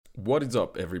What is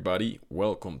up, everybody?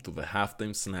 Welcome to the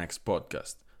Halftime Snacks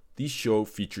podcast. This show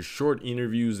features short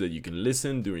interviews that you can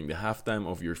listen during the halftime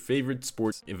of your favorite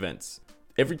sports events.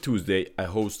 Every Tuesday, I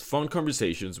host fun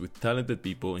conversations with talented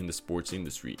people in the sports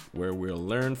industry, where we'll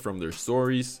learn from their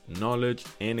stories, knowledge,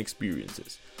 and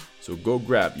experiences. So go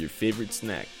grab your favorite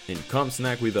snack and come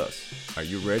snack with us. Are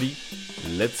you ready?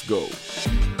 Let's go!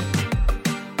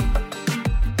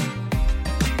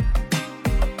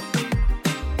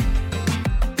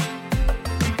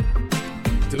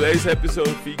 Today's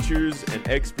episode features an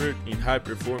expert in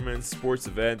high-performance sports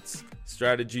events,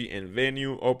 strategy, and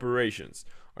venue operations.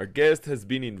 Our guest has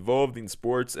been involved in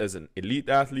sports as an elite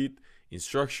athlete,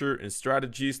 instructor, and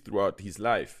strategist throughout his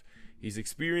life. His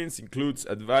experience includes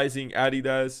advising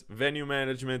Adidas, venue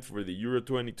management for the Euro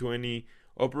 2020,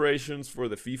 operations for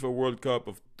the FIFA World Cup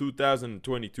of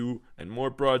 2022, and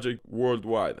more projects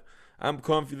worldwide. I'm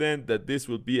confident that this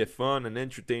will be a fun and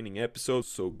entertaining episode,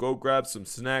 so go grab some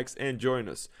snacks and join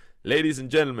us. Ladies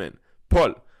and gentlemen,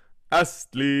 Paul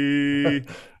Astley.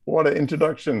 What an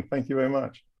introduction. Thank you very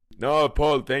much. No,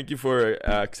 Paul, thank you for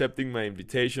accepting my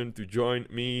invitation to join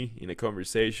me in a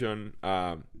conversation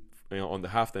on the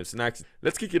Halftime Snacks.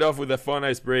 Let's kick it off with a fun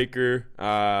icebreaker.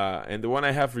 And the one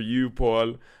I have for you,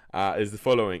 Paul, is the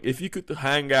following. If you could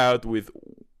hang out with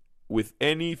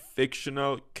any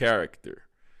fictional character,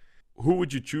 who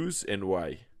would you choose and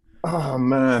why? Oh,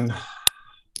 man.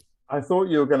 I thought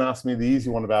you were going to ask me the easy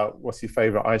one about what's your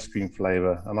favorite ice cream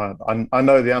flavor. And I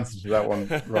know the answer to that one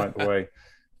right away.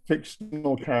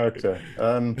 Fictional character.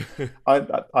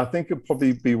 I think it'd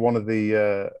probably be one of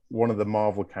the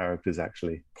Marvel characters,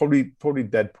 actually. Probably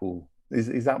Deadpool.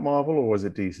 Is that Marvel or was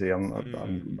it DC?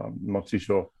 I'm not too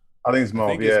sure. I think it's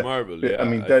Marvel. It's Marvel. Yeah. I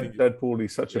mean, Deadpool.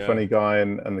 He's such a funny guy,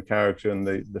 and the character and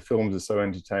the films are so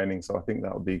entertaining. So I think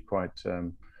that would be quite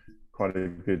a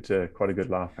good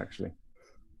laugh, actually.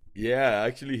 Yeah,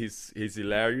 actually, he's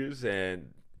hilarious,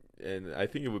 and I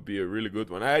think it would be a really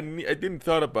good one. I didn't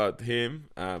thought about him,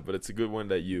 but it's a good one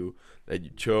that you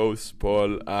chose,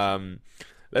 Paul.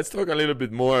 Let's talk a little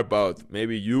bit more about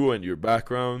maybe you and your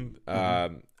background.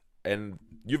 And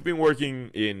you've been working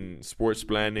in sports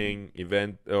planning,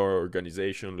 event or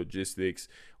organization, logistics,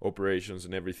 operations,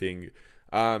 and everything.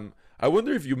 I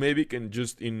wonder if you maybe can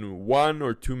just in 1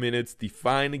 or 2 minutes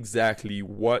define exactly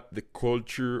what the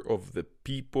culture of the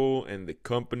people and the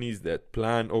companies that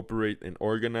plan, operate, and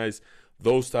organize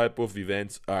those type of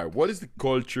events are. What is the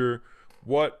culture?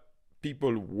 What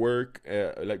people work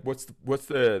like? What's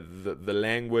the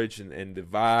language and the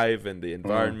vibe and the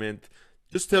environment?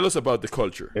 Just tell us about the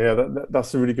culture. Yeah,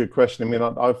 that's a really good question. I mean,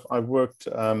 I've worked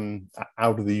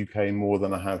out of the UK more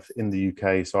than I have in the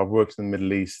UK. So I've worked in the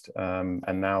Middle East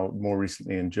and now more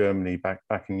recently in Germany,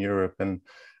 back in Europe, and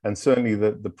certainly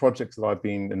the projects that I've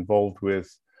been involved with.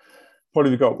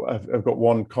 Probably I've got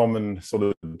one common sort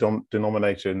of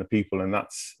denominator in the people, and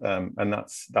that's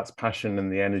passion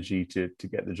and the energy to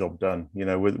get the job done. You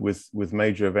know, with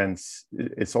major events,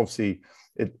 it's obviously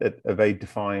a very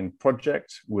defined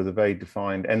project with a very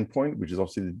defined endpoint, which is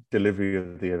obviously the delivery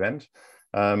of the event.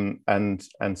 And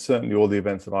certainly all the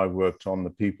events that I've worked on, the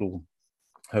people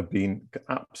have been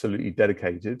absolutely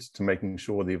dedicated to making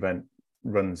sure the event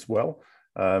runs well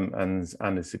and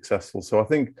is successful. So I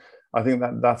think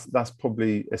that's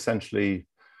probably essentially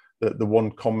the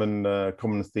one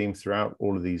common theme throughout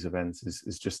all of these events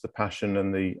is just the passion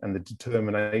and the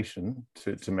determination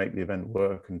to make the event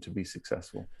work and to be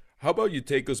successful. How about you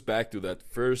take us back to that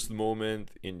first moment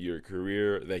in your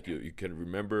career that you can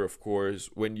remember, of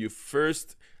course, when you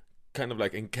first kind of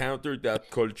like encountered that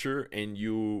culture and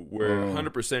you were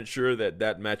 100% sure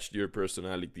that matched your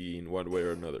personality in one way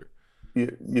or another?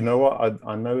 You know what?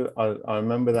 I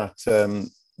remember that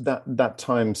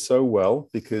time so well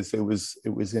because it was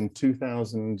in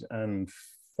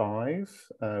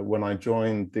 2005 when I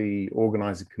joined the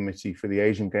organizing committee for the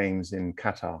Asian Games in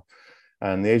Qatar.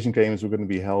 And the Asian Games were going to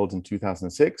be held in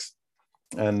 2006.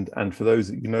 And for those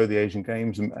that you know the Asian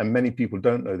Games, and many people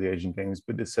don't know the Asian Games,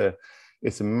 but it's a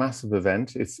massive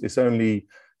event. It's only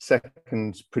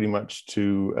second pretty much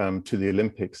to the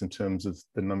Olympics in terms of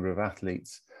the number of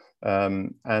athletes.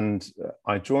 And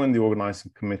I joined the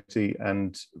organizing committee,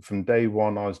 and from day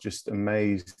one, I was just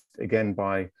amazed again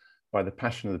by the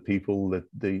passion of the people,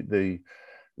 the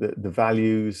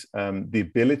values, the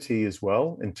ability as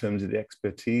well in terms of the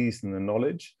expertise and the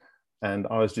knowledge. And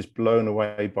I was just blown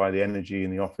away by the energy in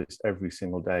the office every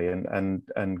single day. And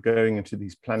going into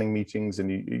these planning meetings, and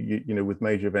you know, with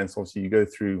major events, obviously you go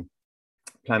through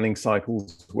planning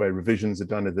cycles where revisions are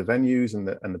done of the venues and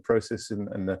the process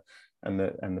and the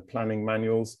planning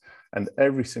manuals. And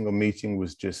every single meeting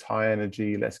was just high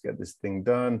energy. Let's get this thing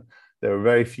done. There were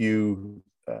very few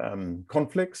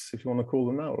conflicts, if you want to call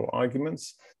them that, or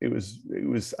arguments.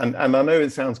 And I know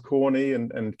it sounds corny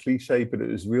and cliche, but it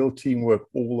was real teamwork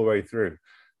all the way through.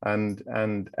 And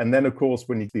then, of course,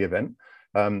 when you do the event,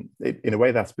 in a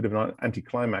way, that's a bit of an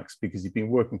anticlimax because you've been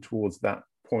working towards that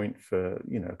point for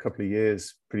a couple of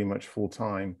years, pretty much full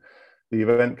time. The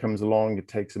event comes along, it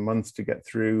takes a month to get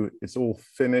through, it's all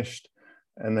finished,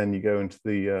 and then you go into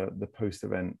the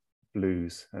post-event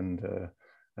blues. And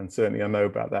certainly I know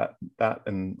about that,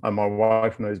 and my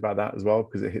wife knows about that as well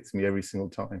because it hits me every single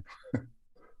time.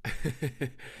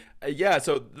 Yeah,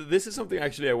 so this is something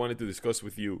actually I wanted to discuss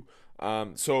with you.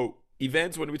 So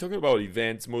events, when we're talking about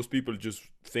events, most people just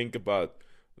think about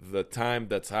the time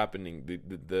that's happening,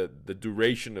 the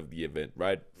duration of the event,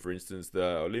 right? For instance, the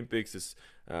Olympics is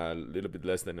a little bit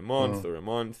less than a month or a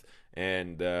month,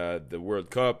 and the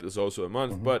World Cup is also a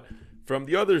month. But from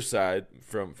the other side,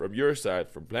 from your side,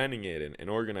 from planning it and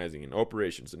organizing and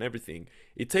operations and everything,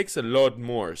 it takes a lot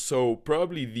more. So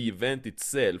probably the event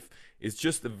itself is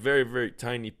just a very, very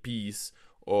tiny piece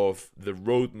of the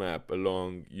roadmap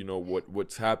along,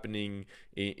 what's happening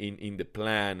in the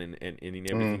plan and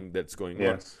in everything that's going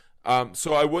Yes. on.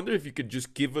 So I wonder if you could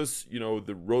just give us, the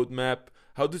roadmap.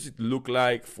 How does it look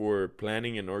like for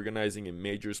planning and organizing a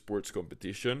major sports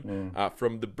competition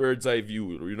from the bird's eye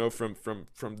view?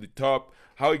 From the top.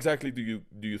 How exactly do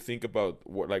you think about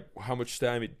how much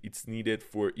time it's needed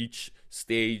for each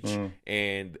stage,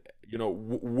 and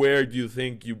where do you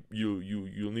think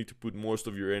you'll need to put most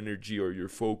of your energy or your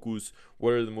focus?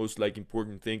 What are the most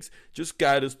important things? Just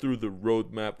guide us through the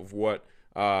roadmap of what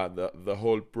the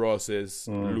whole process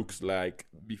looks like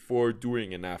before,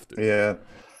 during, and after. Yeah.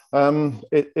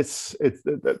 It's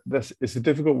a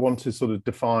difficult one to sort of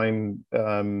define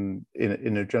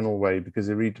in a general way because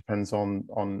it really depends on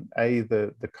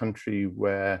the country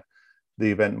where the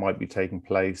event might be taking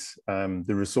place,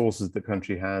 the resources the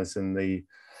country has, and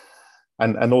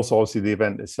also obviously the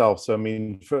event itself. So I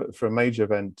mean, for a major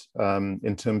event,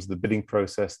 in terms of the bidding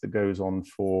process that goes on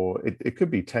for it could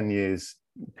be 10 years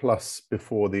plus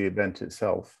before the event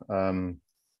itself.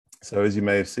 So as you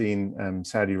may have seen,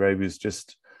 Saudi Arabia's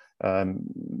just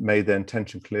made their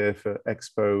intention clear for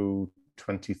Expo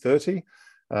 2030.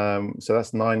 So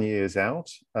that's 9 years out.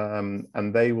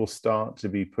 And they will start to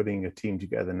be putting a team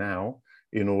together now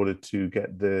in order to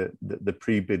get the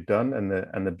pre-bid done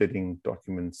and the bidding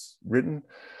documents written.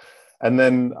 And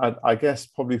then I guess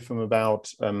probably from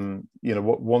about,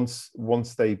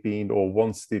 once they've been, or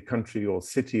once the country or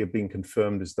city have been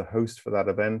confirmed as the host for that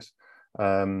event,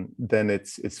 then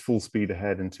it's full speed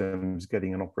ahead in terms of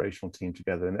getting an operational team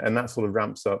together, and that sort of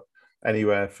ramps up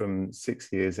anywhere from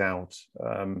 6 years out,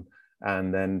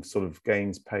 and then sort of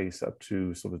gains pace up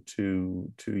to sort of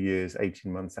 2 years,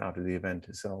 18 months out of the event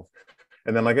itself.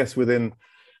 And then I guess within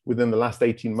the last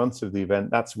 18 months of the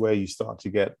event, that's where you start to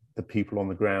get the people on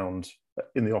the ground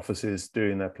in the offices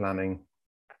doing their planning,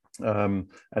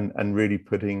 and really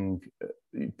putting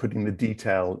the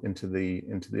detail into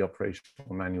the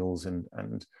operational manuals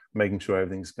and making sure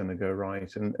everything's going to go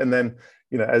right. And then,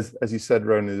 as you said,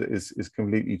 Ronan, is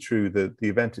completely true that the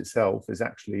event itself is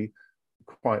actually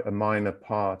quite a minor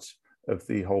part of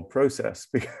the whole process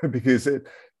because the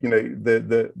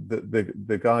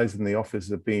guys in the office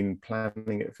have been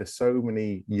planning it for so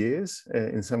many years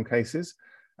in some cases.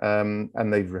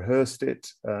 And they've rehearsed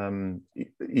it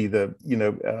either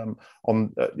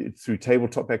through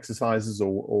tabletop exercises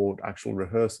or actual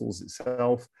rehearsals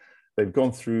itself. They've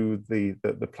gone through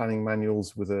the planning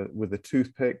manuals with a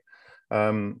toothpick,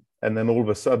 and then all of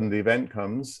a sudden the event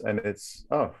comes and it's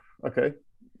okay.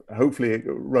 Hopefully it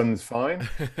runs fine,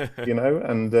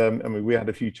 And I mean, we had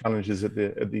a few challenges at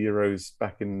the Euros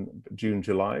back in June,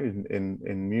 July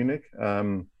in Munich.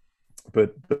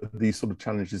 But these sort of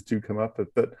challenges do come up,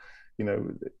 but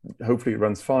hopefully it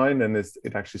runs fine and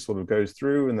it actually sort of goes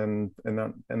through, and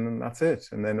then that's it.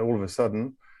 And then all of a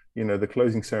sudden, the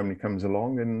closing ceremony comes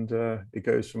along, and it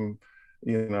goes from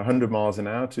 100 miles an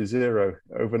hour to 0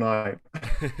 overnight.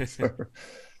 so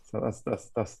that's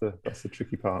the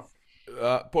tricky part.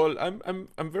 Paul,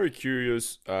 I'm very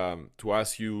curious to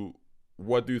ask you,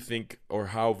 what do you think, or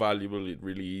how valuable it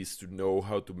really is to know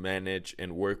how to manage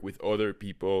and work with other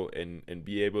people and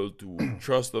be able to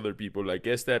trust other people? I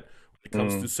guess that when it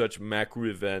comes to such macro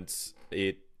events,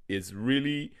 it is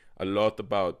really a lot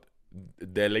about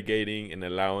delegating and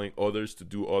allowing others to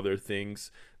do other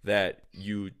things, that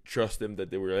you trust them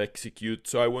that they will execute.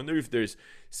 So I wonder if there's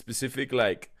specific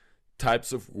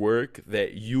types of work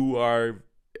that you are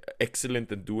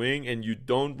excellent at doing and you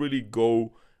don't really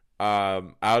go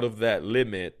out of that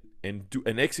limit and do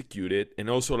and execute it, and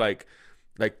also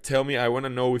like tell me, I want to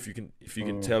know if you can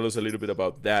Mm, tell us a little bit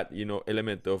about that,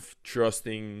 element of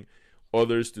trusting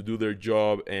others to do their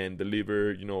job and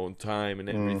deliver, on time and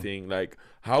mm. everything. Like,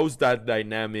 how's that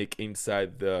dynamic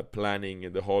inside the planning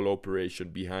and the whole operation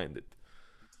behind it?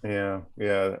 Yeah,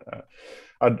 yeah.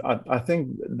 I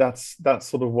think that's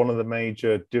sort of one of the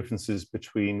major differences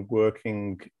between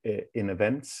working in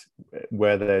events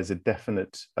where there's a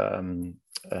definite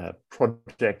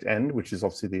project end, which is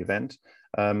obviously the event,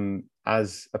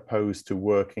 as opposed to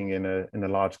working in a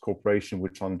large corporation,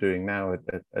 which I'm doing now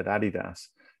at Adidas.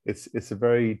 It's a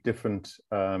very different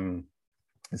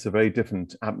it's a very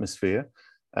different atmosphere.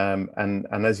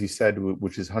 And as you said,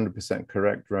 which is 100%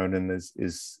 correct, Ronan,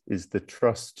 is the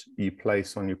trust you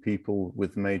place on your people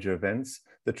with major events.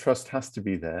 The trust has to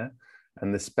be there,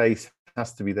 and the space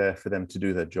has to be there for them to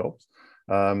do their jobs.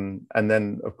 And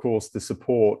then, of course, the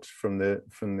support from the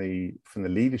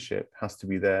leadership has to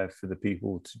be there for the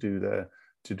people to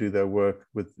do their work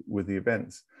with the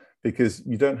events, because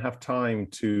you don't have time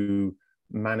to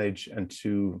manage and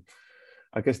to,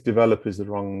 I guess develop is the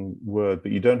wrong word,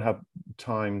 but you don't have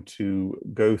time to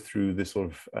go through this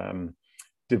sort of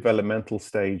developmental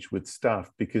stage with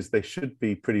staff, because they should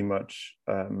be pretty much,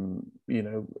 on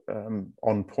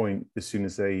point as soon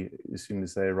as they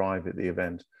arrive at the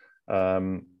event.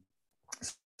 Um,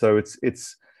 so it's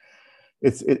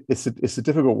a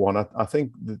difficult one. I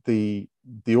think that the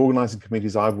organizing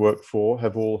committees I've worked for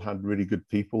have all had really good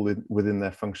people within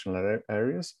their functional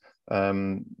areas.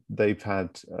 They've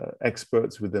had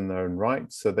experts within their own right,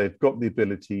 so they've got the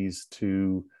abilities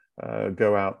to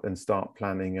go out and start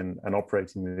planning and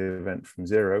operating the event from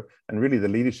zero. And really, the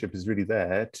leadership is really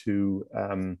there to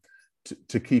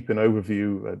keep an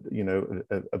overview,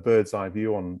 a bird's eye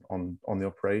view on the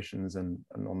operations and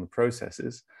on the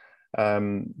processes.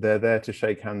 They're there to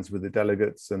shake hands with the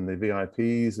delegates and the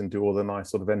VIPs and do all the nice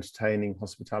sort of entertaining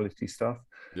hospitality stuff.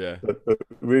 Yeah. But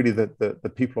really,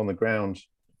 the people on the ground,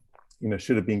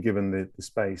 should have been given the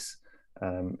space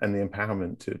and the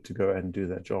empowerment to go ahead and do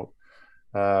their job.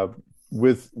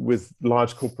 With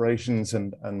large corporations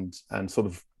and sort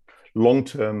of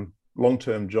long-term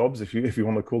jobs, if you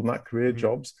want to call them that, career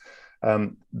jobs,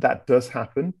 that does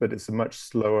happen, but it's a much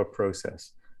slower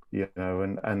process,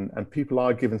 and people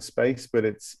are given space, but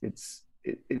it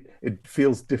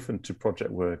feels different to project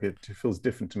work. It feels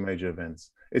different to major events.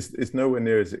 It's nowhere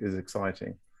near as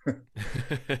exciting.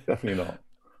 Definitely not.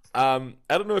 I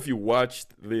don't know if you watched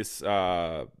this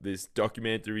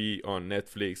documentary on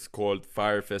Netflix called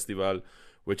Fire Festival,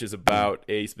 which is Mm. about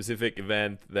a specific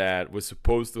event that was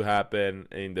supposed to happen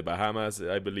in the Bahamas,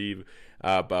 I believe,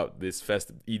 about this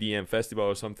EDM festival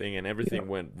or something, and Yeah. everything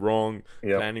went wrong.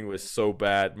 Yeah. Planning was so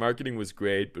bad, marketing was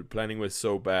great, but planning was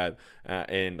so bad,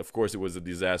 and of course it was a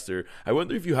disaster. I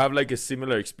wonder if you have like a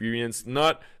similar experience,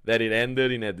 not that it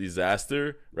ended in a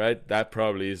disaster, right? That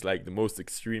probably is like the most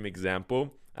extreme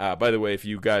example. By the way, if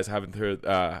you guys haven't heard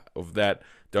of that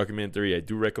documentary, I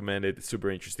do recommend it. It's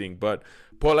super interesting. But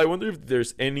Paul, I wonder if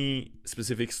there's any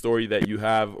specific story that you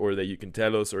have or that you can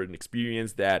tell us, or an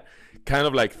experience that kind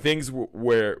of like things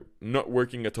were not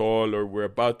working at all, or were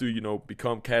about to,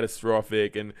 become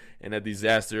catastrophic and a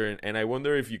disaster. And I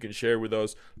wonder if you can share with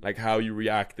us like how you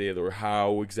reacted, or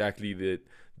how exactly the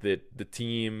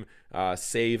team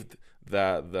saved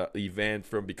the event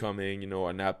from becoming,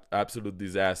 an absolute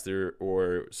disaster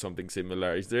or something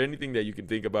similar. Is there anything that you can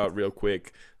think about real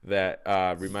quick that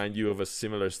remind you of a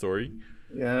similar story?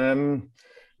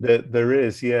 There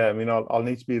is, yeah. I mean, I'll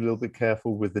need to be a little bit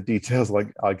careful with the details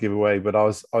like I give away, but I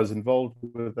was involved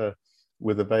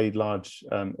with a very large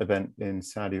event in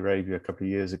Saudi Arabia a couple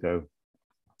of years ago,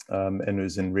 and it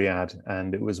was in Riyadh,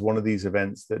 and it was one of these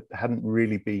events that hadn't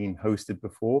really been hosted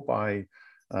before by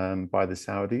the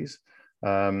Saudis.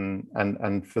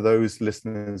 And for those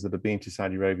listeners that have been to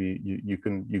Saudi Arabia, you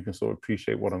can sort of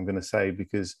appreciate what I'm going to say,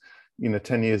 because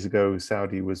 10 years ago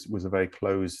Saudi was a very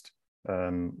closed,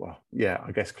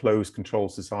 I guess closed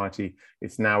controlled society.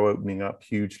 It's now opening up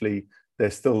hugely.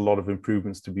 There's still a lot of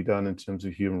improvements to be done in terms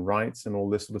of human rights and all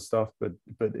this sort of stuff, but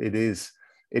it is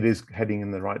heading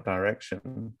in the right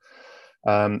direction.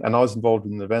 And I was involved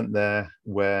in an event there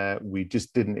where we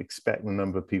just didn't expect the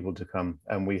number of people to come,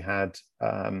 and we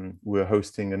were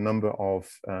hosting a number of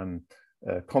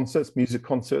concerts, music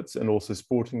concerts, and also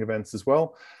sporting events as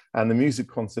well. And the music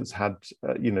concerts had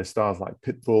stars like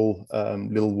Pitbull,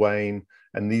 Lil Wayne,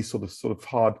 and these sort of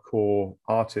hardcore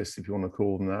artists, if you want to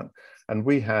call them that. And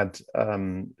we had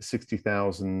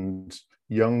 60,000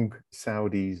 young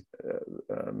Saudi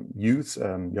youths,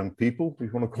 young people, if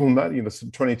you want to call them that,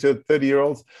 20 to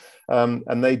 30-year-olds,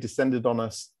 and they descended on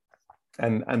us,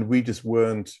 and we just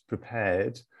weren't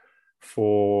prepared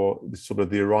for sort of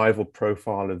the arrival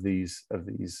profile of the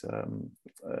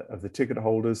ticket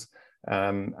holders.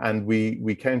 And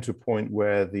we came to a point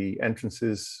where the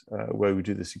entrances, where we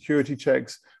do the security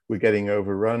checks, were getting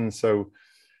overrun. So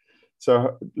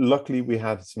luckily we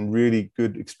had some really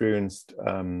good experienced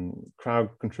crowd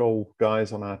control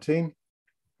guys on our team.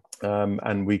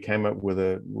 And we came up with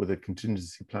a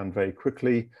contingency plan very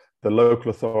quickly. The local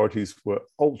authorities were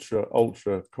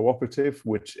ultra cooperative,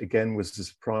 which again was a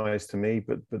surprise to me,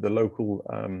 but the local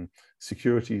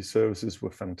security services were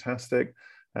fantastic.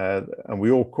 And we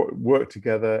all worked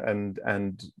together,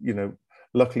 and you know,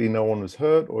 luckily no one was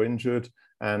hurt or injured.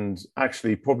 And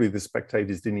actually probably the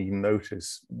spectators didn't even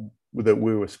notice that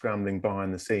we were scrambling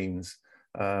behind the scenes.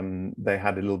 They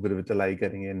had a little bit of a delay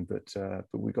getting in, but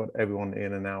we got everyone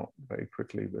in and out very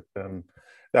quickly. But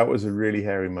that was a really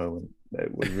hairy moment.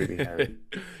 It was really hairy.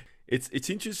 It's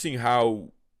interesting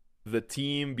how the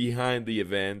team behind the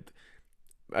event,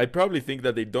 I probably think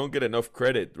that they don't get enough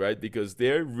credit, right? Because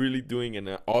they're really doing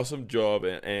an awesome job,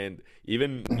 and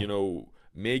even, you know,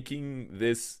 making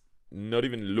this not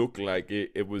even look like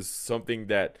it was something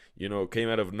that, you know, came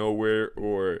out of nowhere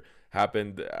or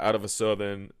happened out of a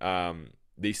sudden.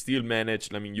 They still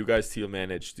managed. I mean, you guys still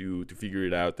managed to figure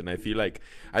it out, and I feel like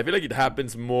it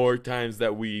happens more times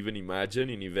that we even imagine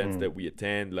in events that we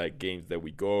attend, like games that we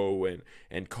go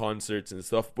and concerts and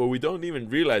stuff. But we don't even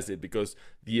realize it because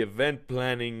the event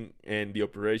planning and the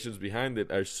operations behind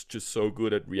it are just so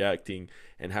good at reacting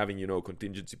and having, you know,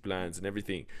 contingency plans and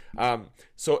everything.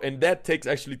 So and that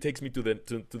takes me to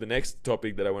the next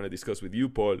topic that I want to discuss with you,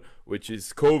 Paul, which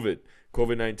is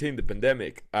COVID-19, the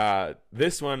pandemic.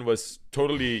 This one was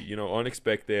totally, you know,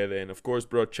 unexpected, and of course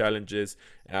brought challenges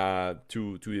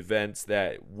to events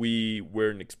that we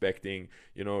weren't expecting.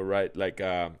 You know, right?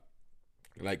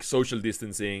 Like social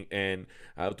distancing and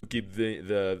how to keep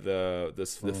the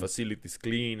facilities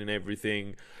clean and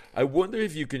everything. I wonder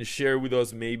if you can share with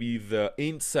us maybe the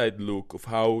inside look of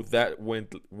how that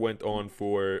went on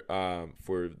for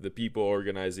the people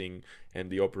organizing and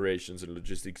the operations and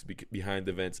logistics behind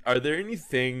events. Are there any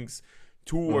things,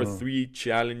 two or three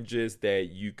challenges that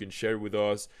you can share with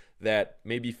us that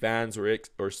maybe fans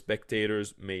or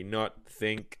spectators may not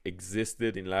think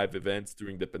existed in live events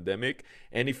during the pandemic?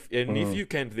 And if you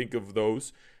can think of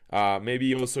those,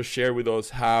 maybe also share with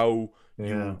us how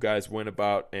you guys went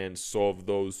about and solved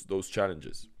those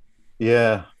challenges.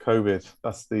 Yeah, COVID.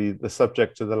 That's the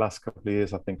subject of the last couple of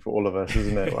years, I think, for all of us,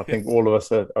 isn't it? I think all of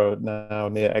us are now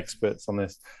near experts on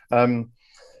this.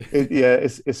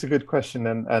 It's a good question,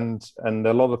 and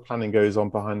a lot of planning goes on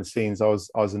behind the scenes. I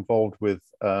was involved with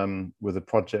a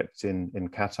project in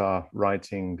Qatar,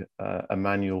 writing a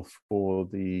manual for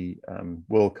the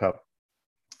World Cup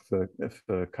for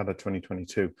Qatar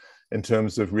 2022, in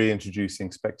terms of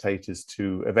reintroducing spectators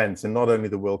to events, and not only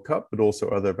the World Cup but also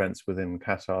other events within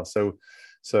Qatar. So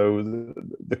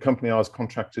the company I was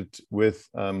contracted with,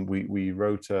 we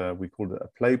wrote we called it a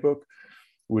playbook,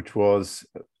 which was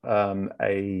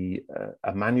a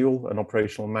manual, an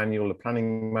operational manual, a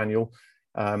planning manual,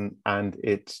 and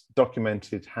it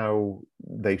documented how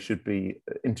they should be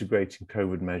integrating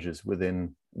COVID measures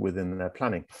within their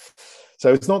planning.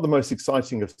 So it's not the most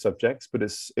exciting of subjects, but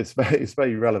it's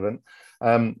very relevant.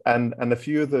 And a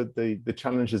few of the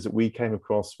challenges that we came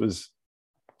across was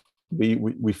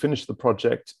we finished the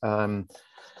project.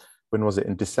 When was it?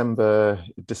 In December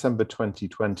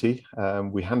 2020.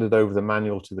 We handed over the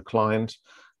manual to the client.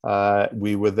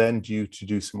 We were then due to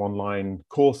do some online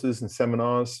courses and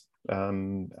seminars,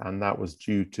 and that was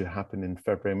due to happen in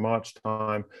February, March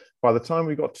time. By the time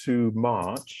we got to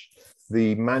March,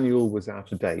 the manual was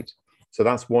out of date. So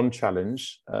that's one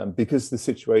challenge. Because the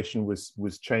situation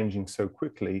was changing so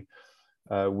quickly,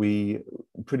 we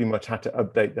pretty much had to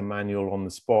update the manual on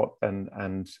the spot and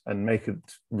make it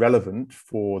relevant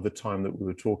for the time that we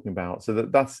were talking about. So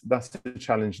that's a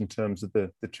challenge in terms of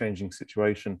the changing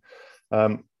situation.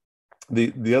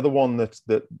 The other one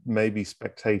that maybe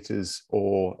spectators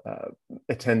or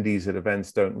attendees at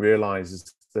events don't realize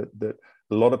is that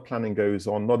a lot of planning goes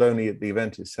on, not only at the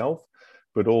event itself,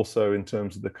 but also in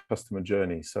terms of the customer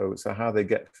journey. So how they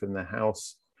get from their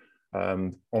house,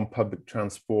 on public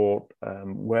transport,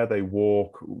 where they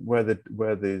walk, where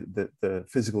the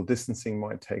physical distancing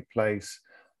might take place,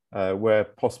 where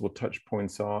possible touch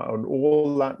points are, and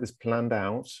all that is planned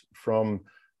out from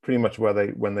pretty much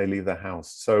when they leave their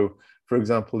house. So, for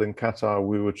example, in Qatar,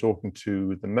 we were talking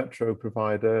to the metro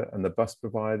provider and the bus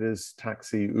providers,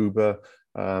 taxi, Uber.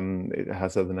 It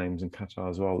has other names in Qatar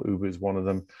as well. Uber is one of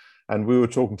them. And we were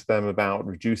talking to them about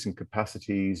reducing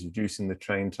capacities, reducing the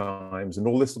train times, and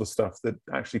all this sort of stuff that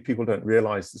actually people don't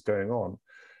realize is going on.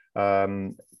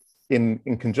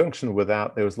 in conjunction with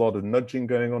that, there was a lot of nudging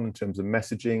going on in terms of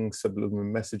messaging, subliminal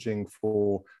messaging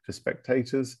for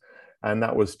spectators, and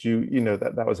that was due,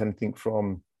 that was anything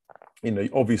from,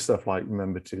 obvious stuff like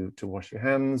remember to wash your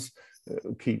hands,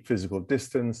 keep physical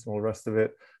distance, and all the rest of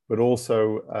it, but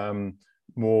also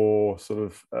more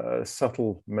sort of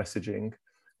subtle messaging,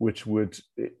 which would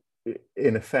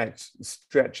in effect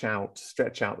stretch out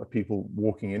the people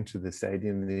walking into the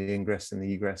stadium, the ingress and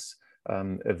the egress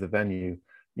of the venue.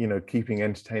 Keeping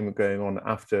entertainment going on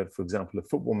after, for example, a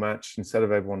football match, instead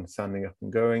of everyone standing up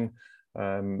and going,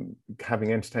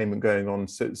 having entertainment going on,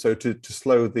 so to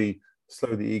slow the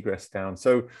egress down.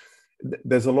 So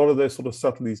there's a lot of those sort of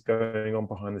subtleties going on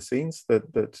behind the scenes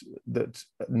that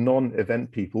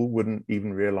non-event people wouldn't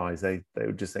even realize. They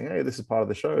would just think, hey, this is part of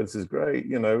the show, this is great,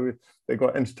 they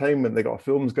got entertainment, they got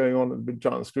films going on at big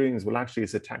giant screens. Well, actually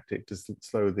it's a tactic to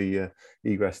slow the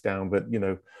egress down. But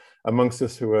amongst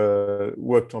us who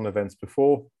worked on events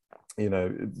before,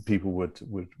 people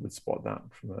would spot that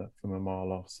from a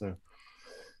mile off. So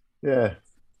yeah.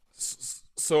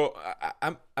 So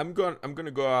I'm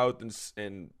gonna go out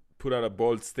and put out a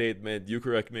bold statement. You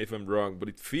correct me if I'm wrong, but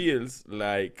it feels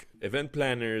like event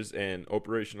planners and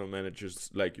operational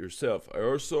managers like yourself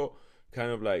are also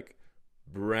kind of like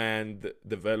brand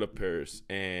developers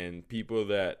and people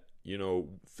that,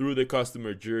 through the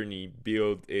customer journey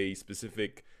build a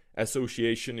specific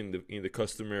association in the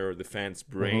customer or the fan's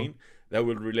brain that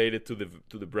will relate it to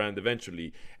the brand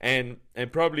eventually. And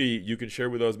probably you can share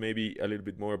with us maybe a little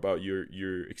bit more about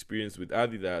your experience with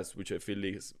Adidas, which I feel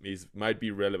is might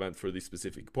be relevant for this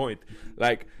specific point.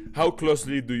 Like, how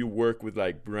closely do you work with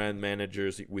like brand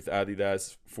managers with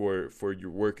Adidas for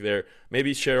your work there?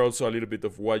 Maybe share also a little bit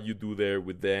of what you do there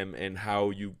with them and how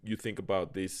you think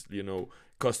about this,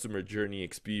 customer journey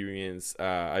experience.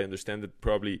 I understand that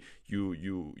probably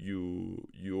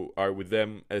you are with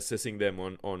them, assessing them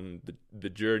on the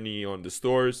journey, on the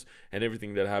stores and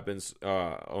everything that happens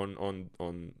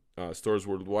on stores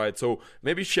worldwide. So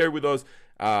maybe share with us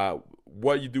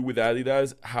what you do with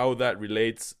Adidas, how that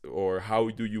relates, or how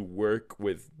do you work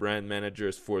with brand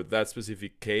managers for that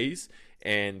specific case.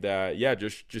 And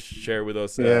just share with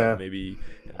us maybe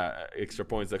extra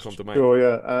points that come to mind. Sure,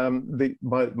 yeah.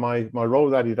 My role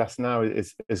with Adidas now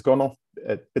is gone off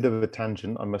a bit of a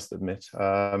tangent, I must admit.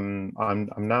 I'm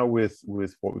now with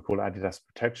what we call Adidas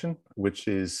Protection, which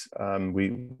is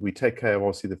we take care of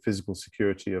obviously the physical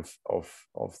security of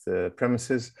the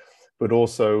premises, but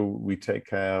also we take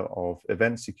care of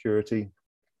event security,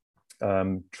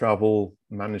 travel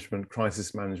management,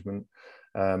 crisis management,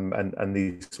 and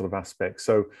these sort of aspects.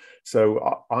 So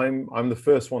I'm the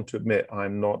first one to admit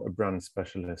I'm not a brand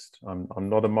specialist. I'm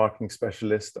not a marketing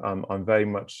specialist. I'm very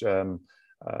much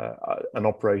an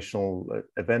operational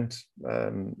event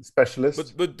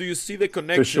specialist. But do you see the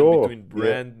connection between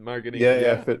brand marketing?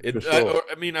 For sure.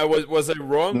 Was I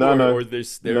wrong? Or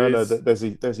there's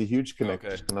a huge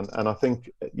connection. Okay. And I think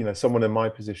someone in my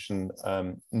position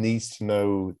needs to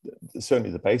know certainly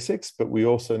the basics, but we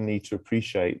also need to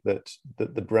appreciate that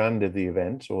the brand of the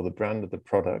event or the brand of the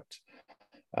product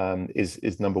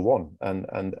is number one,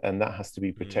 and that has to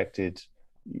be protected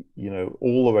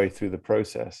all the way through the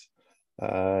process.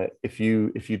 If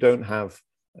you don't have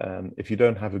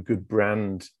a good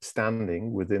brand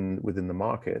standing within the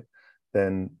market,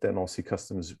 then obviously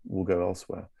customers will go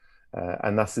elsewhere,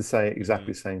 and that's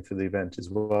exactly the same for the event as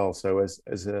well. So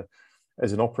as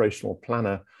an operational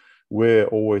planner, we're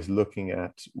always looking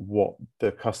at what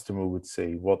the customer would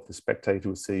see, what the spectator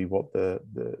would see, what the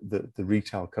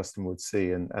retail customer would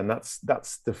see, and that's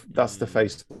the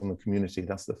face on the community,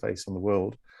 that's the face on the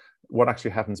world. What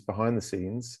actually happens behind the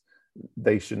scenes,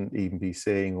 they shouldn't even be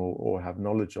seeing or have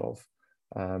knowledge of.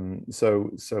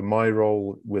 So my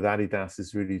role with Adidas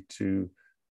is really to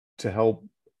help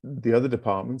the other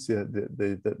departments,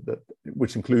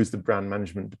 which includes the brand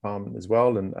management department as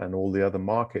well, and all the other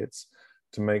markets,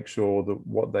 to make sure that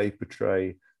what they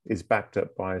portray is backed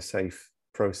up by a safe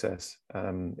process,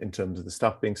 in terms of the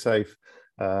staff being safe,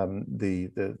 the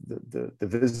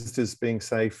visitors being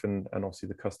safe, and obviously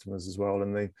the customers as well,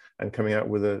 and coming out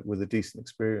with a decent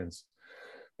experience.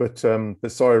 But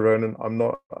sorry, Ronan, I'm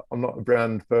not a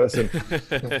brand person,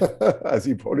 as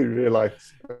you probably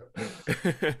realize.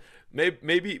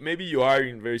 maybe you are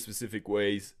in very specific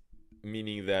ways,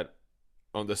 meaning that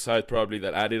on the side probably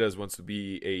that Adidas wants to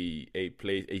be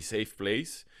a safe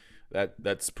place.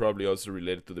 That's probably also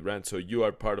related to the brand. So you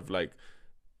are part of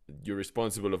you're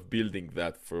responsible of building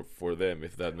that for them,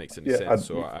 if that makes any sense.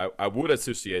 So I would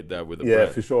associate that with the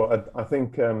brand. For sure. I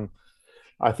think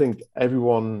I think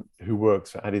everyone who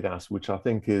works for Adidas, which I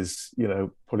think is,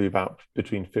 probably about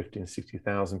between 50 and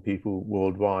 60,000 people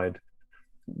worldwide,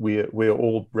 we're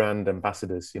all brand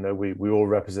ambassadors. We all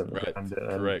represent the Right. brand,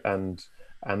 Correct.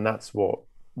 and that's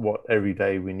what every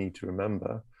day we need to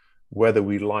remember, whether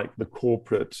we like the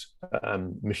corporate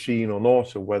machine or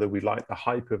not, or whether we like the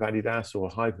hype of Adidas or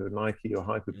hype of Nike or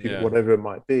hype of Puma, Yeah. whatever it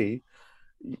might be.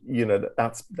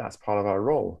 That's part of our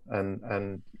role,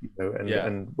 Yeah.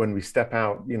 and when we step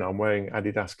out, I'm wearing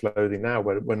Adidas clothing now.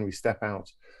 When we step out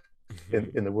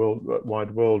in the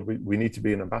wide world, we need to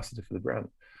be an ambassador for the brand,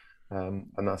 and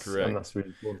Correct. that's really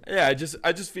important. Yeah,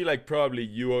 I just feel like probably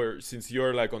since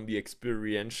you're like on the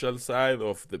experiential side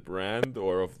of the brand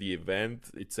or of the event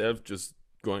itself, just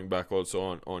going back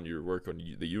also on your work on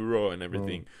the Euro and Mm,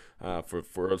 everything,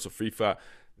 for also FIFA,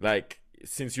 like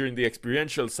since you're in the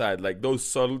experiential side, like those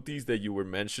subtleties that you were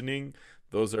mentioning,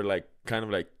 those are like kind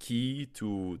of like key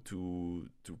to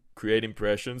create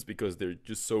impressions because they're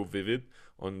just so vivid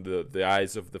on the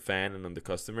eyes of the fan and on the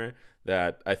customer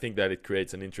that I think that it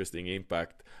creates an interesting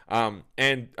impact.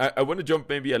 And I want to jump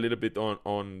maybe a little bit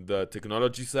on the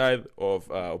technology side of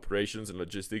operations and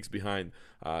logistics behind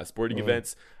sporting mm,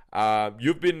 events.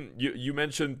 You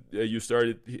mentioned you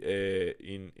started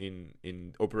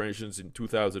in operations in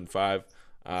 2005.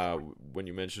 When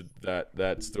you mentioned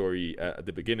that story at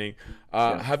the beginning,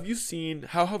 yeah.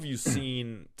 how have you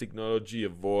seen technology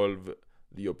evolve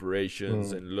the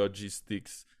operations Mm. and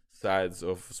logistics sides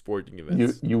of sporting you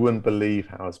events? you wouldn't believe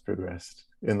how it's progressed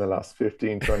in the last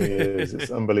 15-20 years.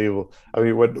 It's unbelievable. I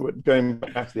mean, going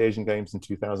back to the Asian Games in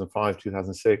 2005,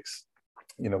 2006,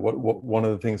 what one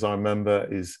of the things I remember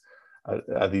is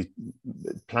these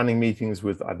planning meetings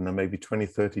with, I don't know, maybe 20,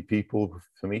 30 people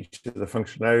from each of the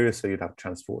function areas. So you'd have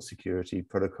transport, security,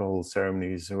 protocols,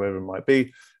 ceremonies, whoever it might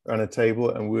be, around a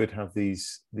table, and we would have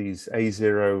these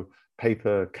A0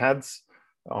 paper CADs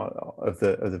of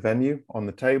the venue on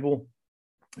the table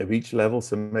of each level.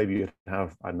 So maybe you'd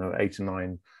have, I don't know, 8 or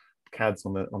 9 CADs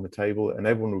on the table, and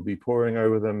everyone would be poring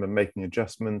over them and making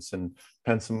adjustments and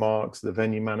pencil marks. The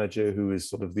venue manager, who is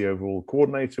sort of the overall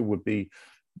coordinator, would be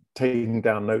taking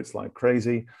down notes like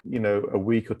crazy. A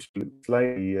week or two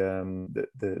later,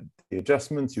 the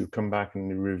adjustments, you come back and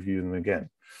you review them again.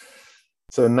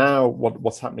 So now,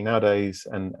 what's happening nowadays,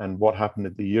 and what happened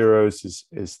at the Euros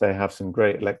is they have some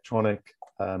great electronic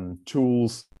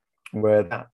tools where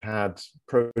that had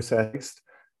processed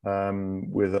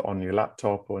with on your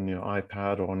laptop, on your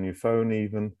iPad, or on your phone,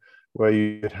 even, where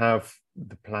you could have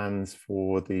the plans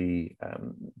for the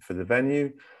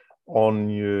venue on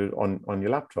your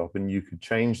laptop, and you could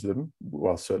change them.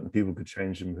 Well, certain people could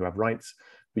change them who have rights,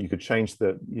 but you could change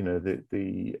the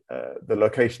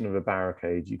location of a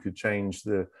barricade. You could change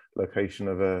the location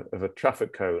of a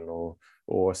traffic cone,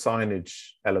 or a signage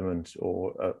element,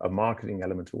 or a marketing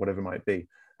element, or whatever it might be.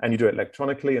 And you do it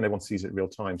electronically, and everyone sees it real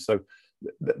time. So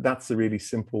that's a really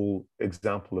simple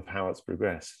example of how it's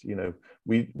progressed.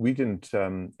 We didn't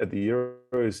at the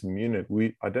Euros in Munich.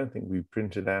 I don't think we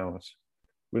printed out.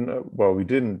 We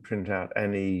didn't print out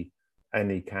any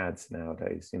CADs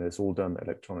nowadays. It's all done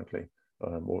electronically,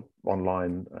 or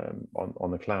online,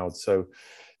 on the cloud. So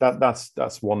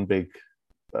that's one big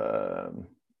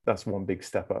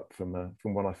step up from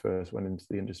when I first went into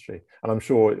the industry. And I'm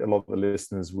sure a lot of the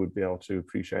listeners would be able to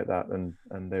appreciate that, and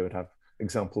they would have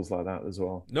examples like that as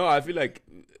well. No, I feel like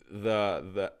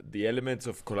the elements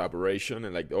of collaboration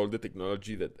and like all the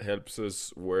technology that helps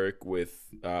us work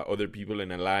with other people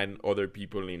and align other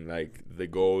people in like the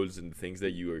goals and the things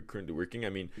that you are currently working. I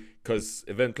mean, because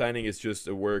event planning is just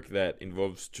a work that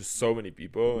involves just so many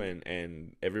people,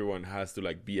 and everyone has to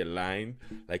like be aligned,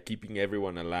 like keeping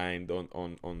everyone aligned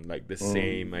on like the Mm.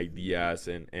 same ideas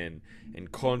and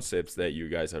concepts that you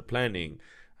guys are planning.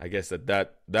 I guess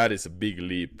that is a big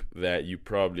leap that you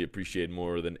probably appreciate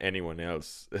more than anyone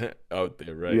else out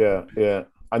there, right? Yeah, yeah,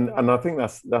 and I think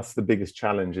that's the biggest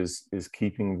challenge, is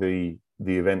keeping the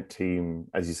event team,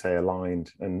 as you say,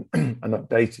 aligned and and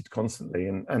updated constantly.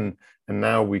 And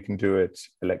now we can do it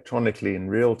electronically in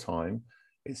real time.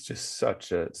 It's just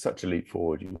such a leap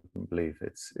forward. You can believe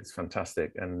it's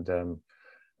fantastic. And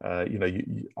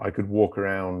I could walk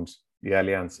around the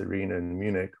Allianz Arena in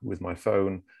Munich with my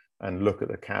phone and look at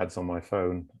the CADs on my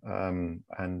phone, and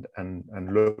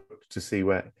look to see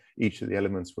where each of the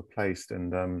elements were placed,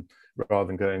 and rather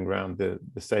than going around the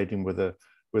stadium with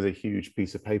a huge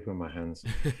piece of paper in my hands.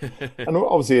 And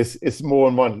obviously, it's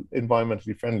more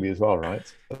environmentally friendly as well, right?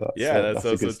 So that's Yeah, that's that's a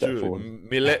also good step true. forward.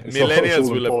 It's Millennials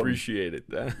all will important. appreciate it.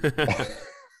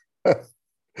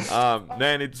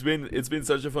 Man, it's been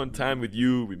such a fun time with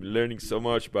you. We've been learning so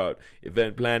much about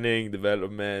event planning,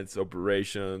 developments,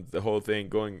 operations, the whole thing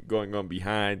going on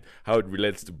behind, how it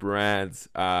relates to brands,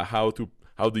 how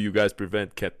do you guys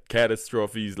prevent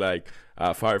catastrophes like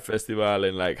Fire Festival,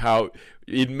 and like how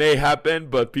it may happen,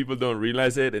 but people don't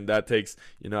realize it, and that takes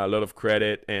a lot of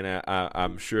credit. And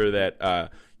I'm sure that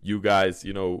you guys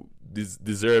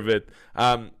deserve it.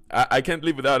 I can't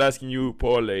leave without asking you,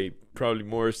 Paul, a probably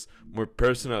more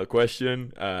personal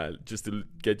question, just to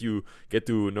get to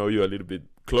know you a little bit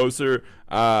closer.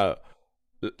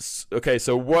 Okay,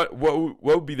 so what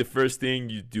would be the first thing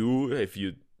you do if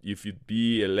you'd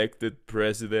be elected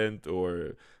president,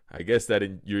 or I guess that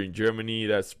you're in Germany,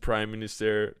 that's prime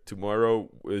minister tomorrow?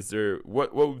 Is there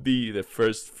what would be the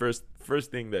first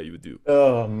thing that you would do?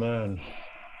 Oh man,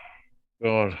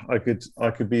 God, I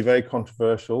could be very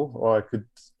controversial, or I could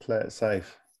play it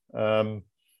safe.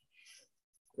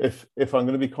 If I'm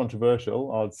going to be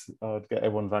controversial, I'd get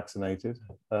everyone vaccinated.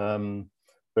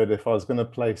 But if I was going to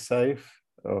play safe,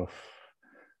 I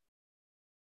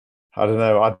don't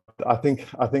know. I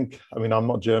mean, I'm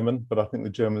not German, but I think the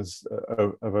Germans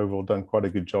have overall done quite a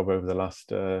good job over the last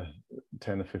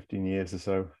 10 or 15 years or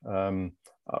so.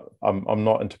 I'm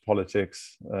not into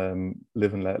politics.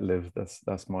 Live and let live.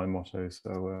 That's my motto.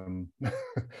 So,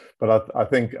 but I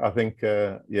think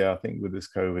with this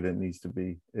COVID, it needs to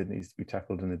be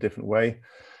tackled in a different way.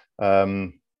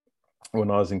 When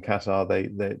I was in Qatar, they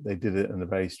did it in a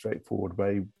very straightforward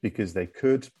way because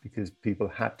people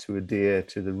had to adhere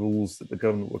to the rules that the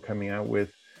government were coming out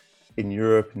with. In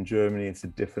Europe, in Germany, it's a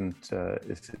different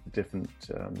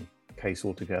case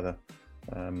altogether,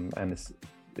 and it's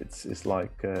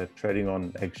like treading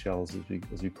on eggshells,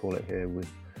 as we call it here,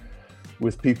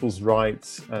 with people's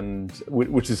rights, and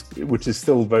which is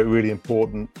still really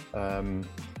important.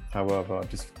 However, I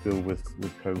just feel with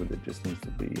COVID, it just needs to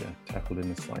be tackled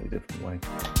in a slightly different way.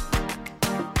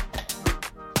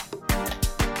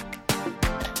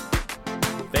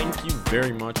 Thank you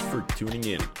very much for tuning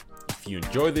in. If you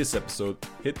enjoyed this episode,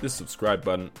 hit the subscribe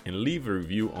button and leave a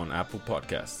review on Apple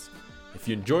Podcasts. If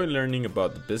you enjoy learning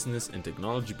about the business and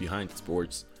technology behind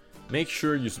sports, make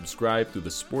sure you subscribe to the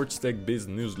Sports Tech Biz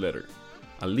newsletter.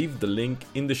 I'll leave the link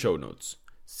in the show notes.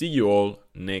 See you all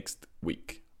next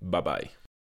week. Bye-bye.